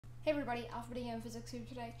Hey everybody, Alpha Beta Gamma Physics here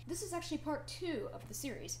today. This is actually part 2 of the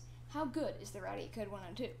series. How good is the Radiacode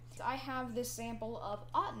 102? I have this sample of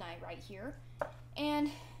autunite right here,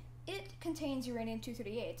 and it contains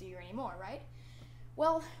Uranium-238. It's a Uranium Ore, right?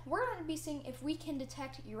 Well, we're going to be seeing if we can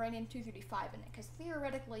detect Uranium-235 in it, because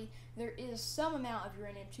theoretically there is some amount of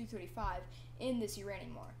Uranium-235 in this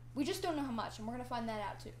Uranium Ore. We just don't know how much, and we're going to find that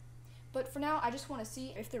out too. But for now, I just want to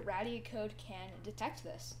see if the Radiacode can detect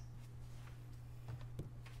this.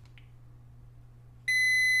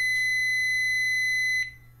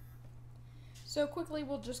 So quickly,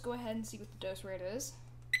 we'll just go ahead and see what the dose rate is.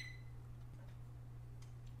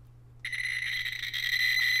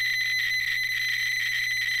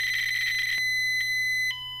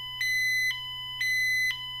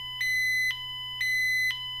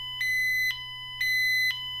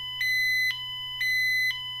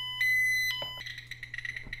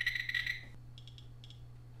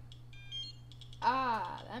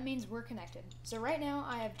 That means we're connected. So right now,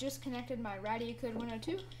 I have just connected my Radiacode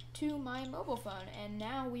 102 to my mobile phone, and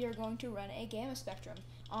now we are going to run a gamma spectrum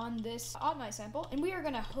on this autunite sample, and we are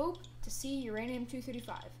going to hope to see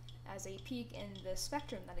Uranium-235 as a peak in the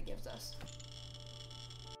spectrum that it gives us.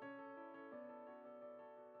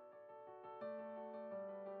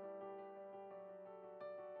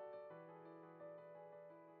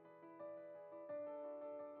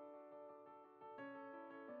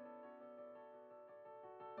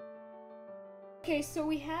 Okay, so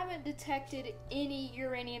we haven't detected any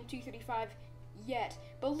Uranium-235 yet,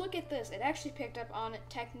 but look at this. It actually picked up on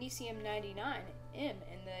technetium-99M in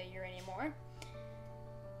the Uranium Ore.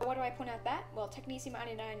 Why do I point out that? Well,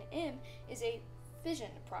 technetium-99M is a fission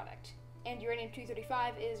product, and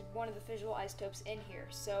Uranium-235 is one of the fissile isotopes in here,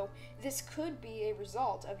 so this could be a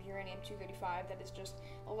result of Uranium-235 that is just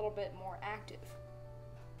a little bit more active.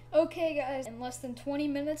 Okay guys, in less than 20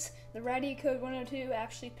 minutes, the Radiacode 102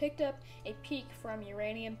 actually picked up a peak from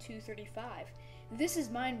Uranium-235. This is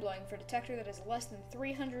mind-blowing for a detector that is less than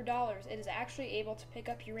 $300. It is actually able to pick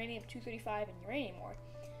up Uranium-235 and Uranium Ore.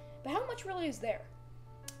 But how much really is there?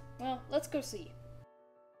 Well, let's go see.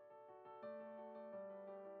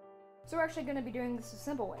 So we're actually going to be doing this a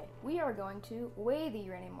simple way. We are going to weigh the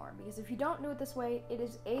Uranium Ore, because if you don't do it this way, it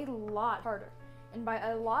is a lot harder. And by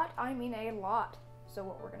a lot, I mean a lot. So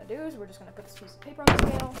what we're going to do is we're just going to put this piece of paper on the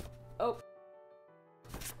scale. Oh.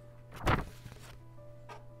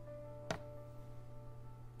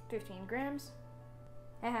 $15 grams.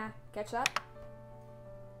 Haha, catch that?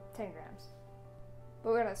 10 grams.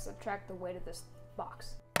 But we're going to subtract the weight of this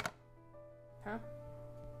box. Huh?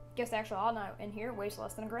 Guess the actual autunite in here weighs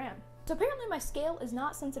less than a gram. So apparently my scale is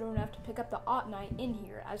not sensitive enough to pick up the autunite in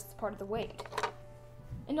here as part of the weight.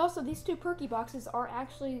 And also, these two perky boxes are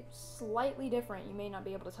actually slightly different. You may not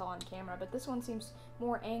be able to tell on camera, but this one seems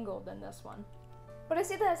more angled than this one. But I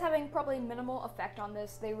see that as having probably minimal effect on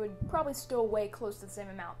this. They would probably still weigh close to the same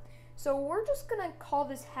amount. So we're just gonna call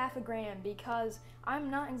this half a gram because I'm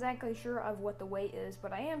not exactly sure of what the weight is,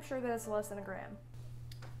 but I am sure that it's less than a gram.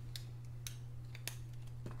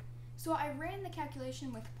 So I ran the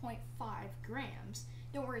calculation with 0.5 grams.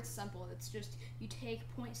 Don't worry, it's simple. It's just you take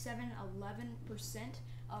 0.711%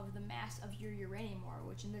 of the mass of your Uranium Ore,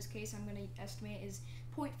 which in this case I'm going to estimate is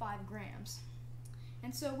 0.5 grams.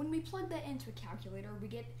 And so when we plug that into a calculator, we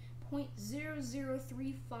get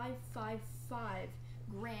 0.003555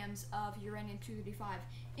 grams of Uranium-235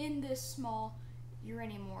 in this small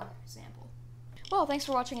Uranium Ore sample. Well, thanks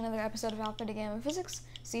for watching another episode of Alpha Beta Gamma Physics.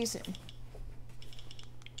 See you soon.